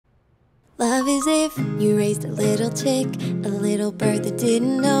Love is if you raised a little chick, a little bird that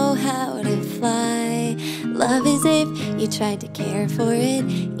didn't know how to fly. Love is if you tried to care for it,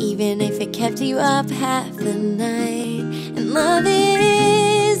 even if it kept you up half the night. And love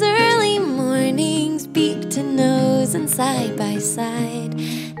is early mornings, beak to nose and side by side.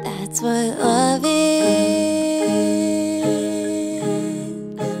 That's what love is.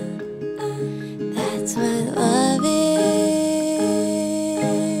 That's what love is.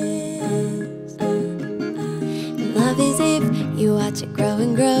 And love is if you watch it grow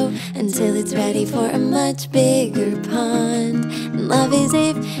and grow until it's ready for a much bigger pond. And love is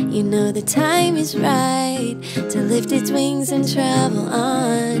if you know the time is right to lift its wings and travel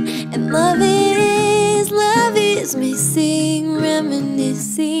on. And love is missing,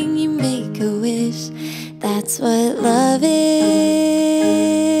 reminiscing, you make a wish. That's what love is.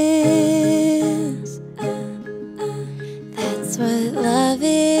 That's what love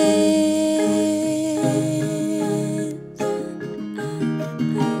is.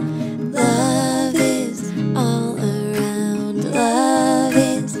 Love is all around. Love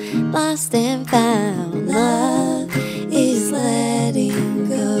is lost and found. Love is letting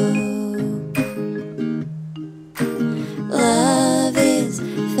go. Love is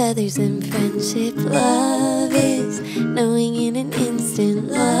feathers and friendship. Love is knowing in an instant.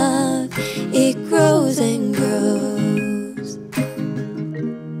 Love, it grows and grows.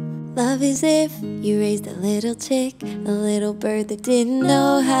 Love is if you raised a little chick, a little bird that didn't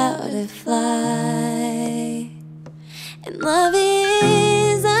know how to fly. And love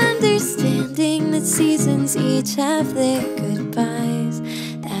is understanding that seasons each have their goodbyes.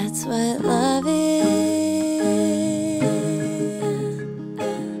 That's what love is.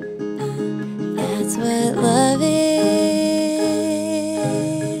 That's what love is.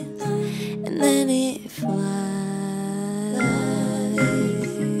 And then it flies. Love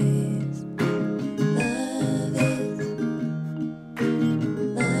is. Love is.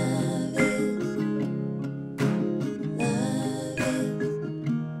 Love is. Love is.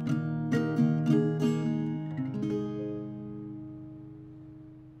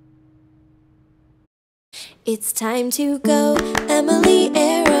 It's time to go, Emily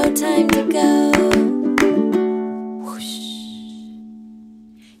Arrow, time to go. Whoosh.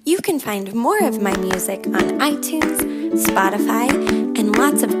 You can find more of my music on iTunes, Spotify, and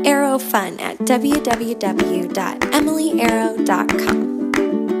lots of Arrow fun at www.emilyarrow.com.